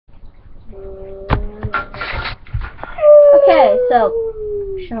Okay, so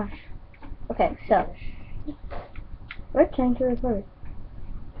shush. Okay, so we're trying to record.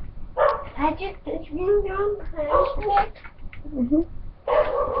 Patrick, did you know punishment?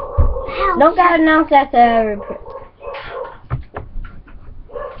 Don't gotta announce that to everybody.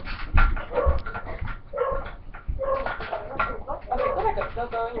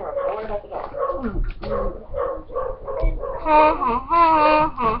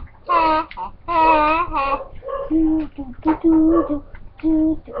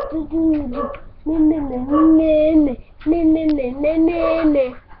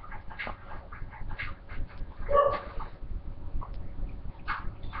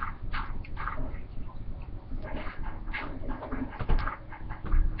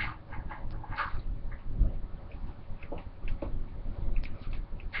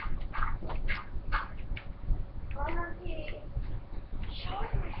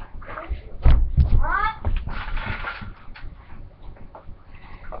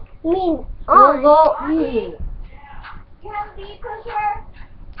 We'll go eat. You have a bee pusher?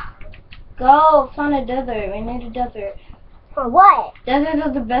 Go find a desert. We need a desert. For what? Deserts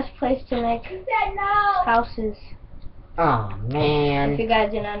are the best place to make You said no. houses. Oh man. If you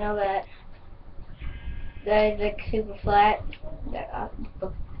guys did not know that. They're like super flat.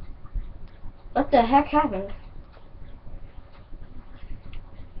 What the heck happened?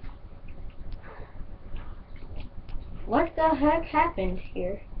 What the heck happened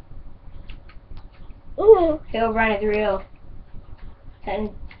here? Herobrine is real. And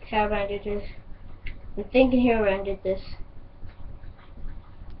Herobrine did this. I'm thinking Herobrine did this.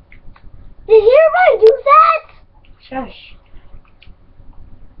 Did Herobrine do that? Shush.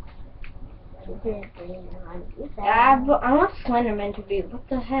 I I want Slenderman to be. What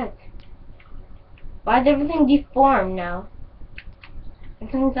the heck? Why is everything deformed now?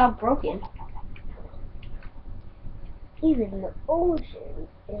 Everything's all broken. Even the ocean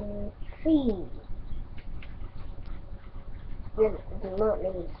and sea. Do not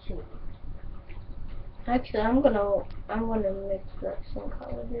need to. Actually, I'm gonna mix up some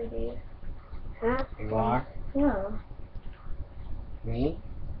Call of Duty. Huh? You are? No, Me?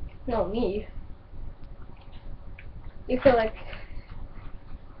 no, me. You could like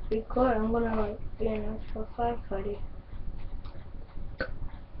record. I'm gonna like be an actual firefighter.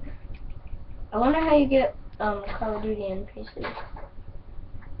 I wonder how you get Call of Duty in PC.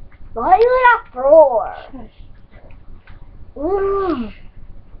 Why are you on the floor? Shush.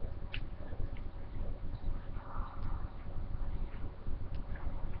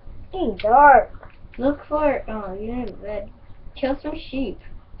 It's getting dark. Look for you need a bed. Kill some sheep.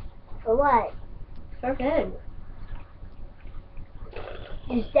 For what? For bed.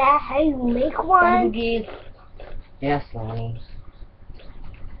 Is that how you make one? Buggies. Yes, Lonnie.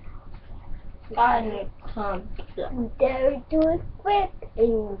 God, come. You better do it quick, and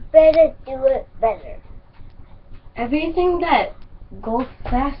you better do it better. Everything that goes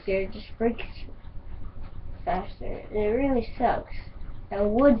faster just breaks faster. It really sucks.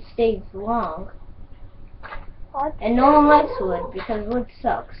 And wood stays long. And no one likes wood because wood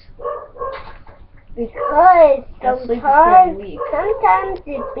sucks. Because And sleep is sometimes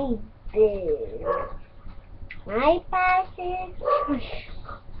pretty weak. it be big. My passion.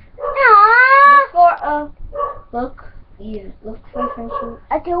 Aww. Look for friendship.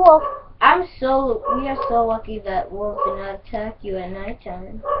 I do wolf. We are so lucky that wolves do not attack you at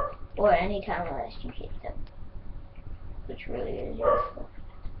nighttime. Or any time unless you hit them. Which really is useful.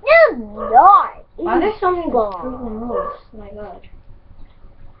 No, not. Why are there so many gone? proven wolves? Oh my god.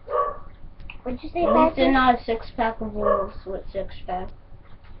 What'd you say, At least they're Patrick? not a 6-pack of wolves with 6-pack.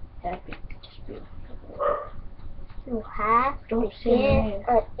 That'd be just beautiful. You have to Don't say get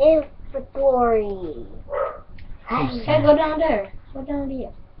my an inventory. Hey, go down there. Go down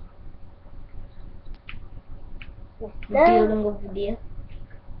there. Dealing with the deal.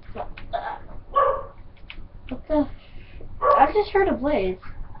 What the? I just heard a blaze.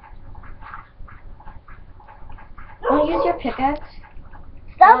 Don't use your pickaxe.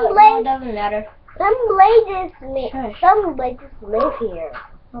 Some It doesn't matter. blazes live here.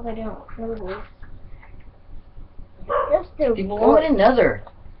 No, they don't. No blaze. Just the People go in another.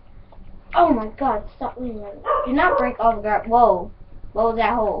 Oh my god, stop leaving that. Do not break all the grass. Whoa. What was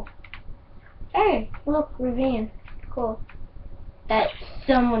that hole? Hey, look, ravine. Cool. That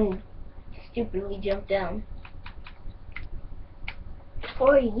someone stupidly jumped down.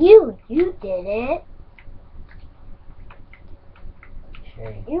 For you did it.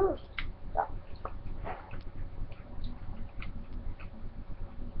 Okay. You.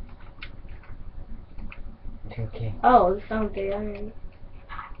 Okay. Oh, we found the iron.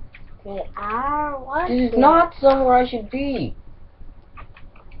 They are what? This is not somewhere I should be.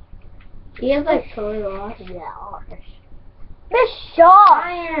 Do you have like totally lost? Yeah. Miss Shaw.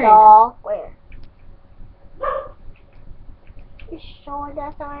 Iron. Shaw. Where? You sure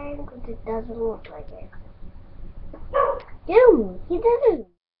that's iron? Because it doesn't look like it. Dude, he doesn't.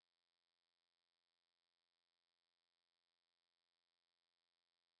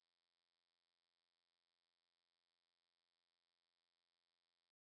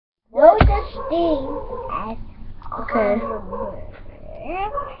 No such thing as Okay.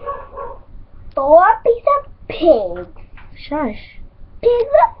 Four piece of pigs. Shush.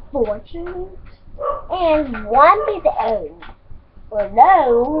 Pigs of fortune. And one piece of egg. Well,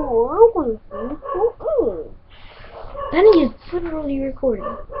 no. Benny is literally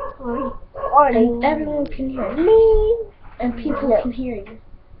recording. And everyone can hear you. Me. And people can hear you.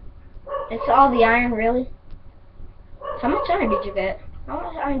 It's all the iron, really? How much iron did you get? How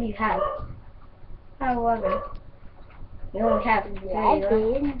much iron do you have? I have 11. You only have 3.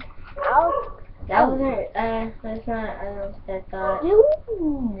 That wasn't, that's not, I thought. I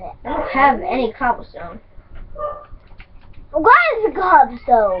don't have any cobblestone. What is a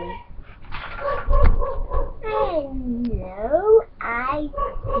cobblestone? I have no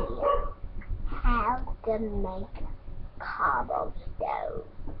idea how to make cobblestone.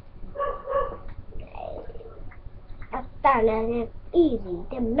 A turnip is easy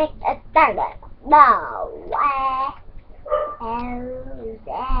to make a turnip. No way. Oh,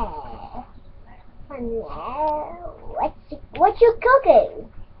 there. No. What you cooking?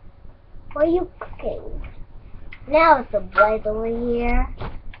 What are you cooking? Now it's a blaze over here.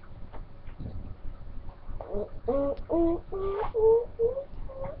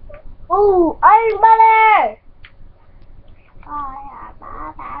 Ooh, iron butter! Iron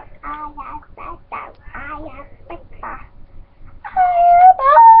butter, iron butter, iron butter. Iron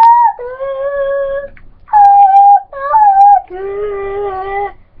butter, iron butter,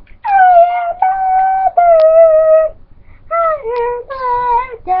 iron butter, iron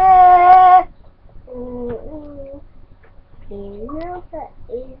butter.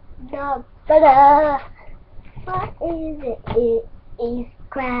 Not butter. What is it? It is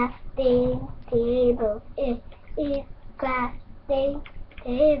crafting tables. It is crafting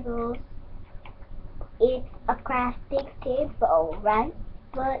tables. It's a crafting table, right?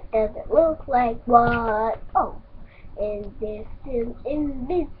 But does it look like what? Oh, and this is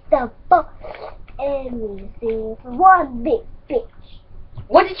invincible. Everything for one big bitch.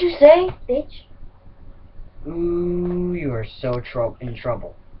 What did you say? Bitch. Ooh, you are so in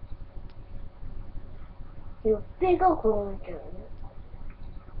trouble. You big old gorgeous.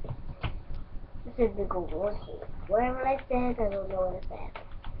 This is big old gorgeous. Whatever I said, I don't know what I said.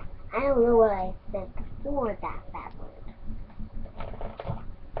 I don't know what I said before that bad word.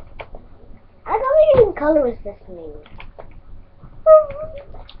 I don't even color is this mean.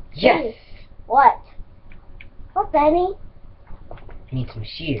 Yes! What? What, Benny? Need some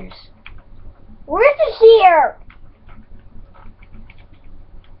shears. Where's the shear?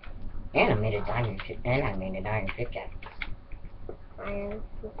 And I made a diamond pickaxe. Iron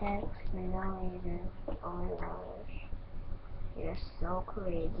pickaxe, millimeters, oh gosh. You're so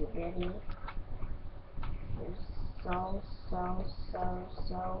crazy, Betty. You're so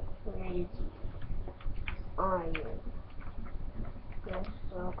crazy. Iron. You're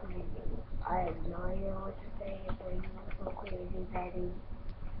so crazy. I have no idea what to say, but you're so crazy, Betty.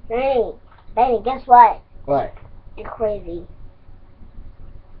 Betty, guess what? What? You're crazy.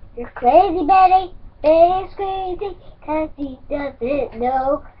 You're crazy, Betty. Betty's crazy because he doesn't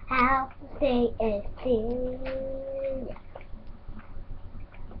know how to stay still.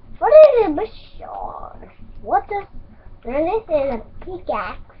 What is a machine? What does... Now this is a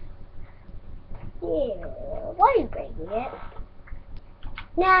pickaxe. Yeah. Why are you breaking it?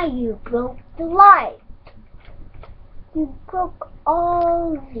 Now you broke the light. You broke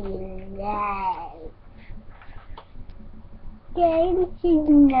all the lights. Didn't you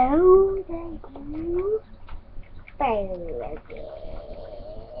know that you failed again?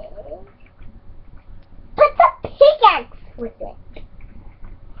 Put the pickaxe with it.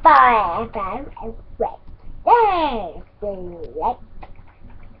 Fire, and wet. There's the light.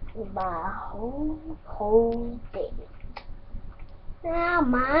 My whole thing. Now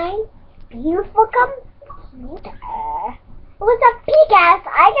my beautiful computer. With a pickaxe,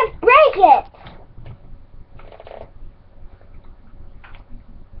 I can break it.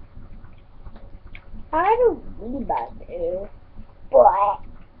 I don't really want to, but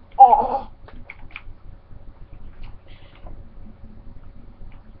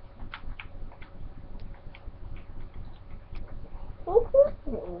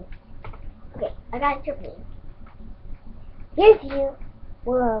got your plan. Here's you.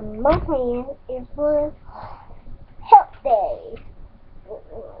 Well, my plan is for help day.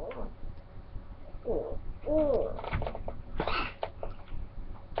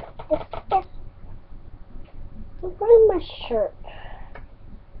 Yes. I'm putting my shirt.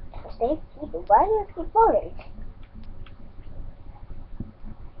 Safety, but why do I keep photos?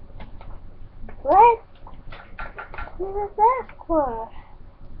 What? Where's that for?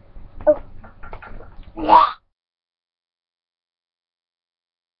 Oh. Yeah.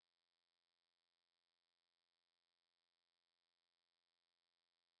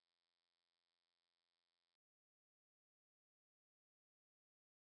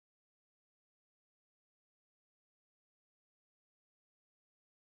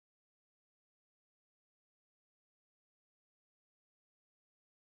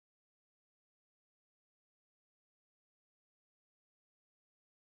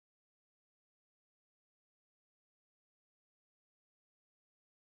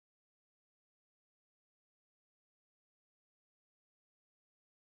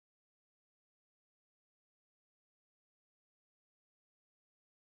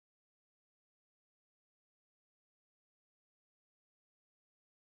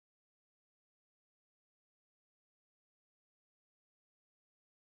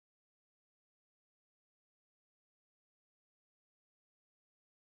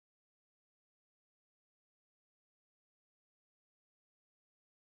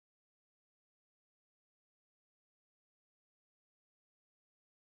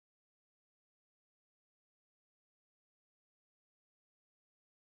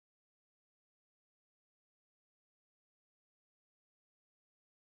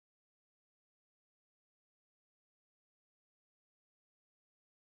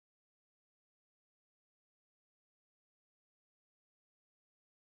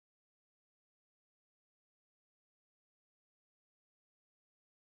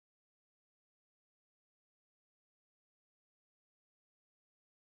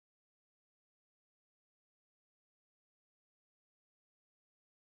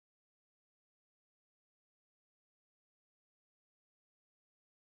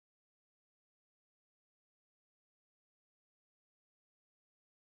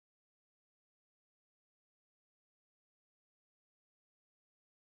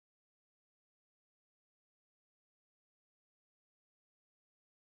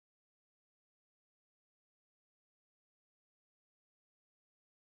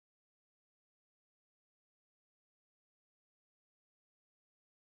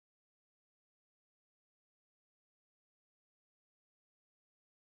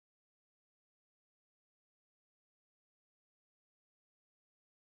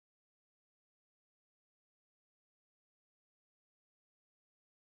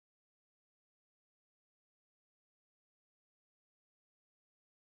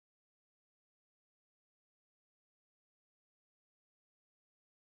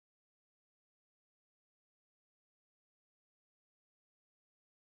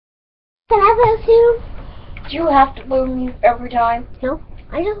 Can I pass you? Do you have to move every time? No,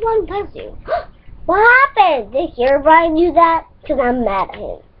 I just want to pass you. What happened? Did Herobrine do that? Because I'm mad at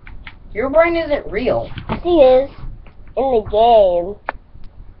him. Your brain isn't real. Yes, he is. In the game.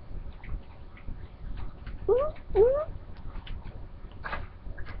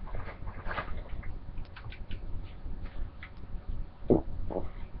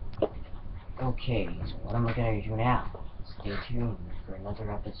 Okay, so what am I gonna do now? Stay tuned for another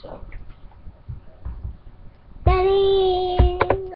episode.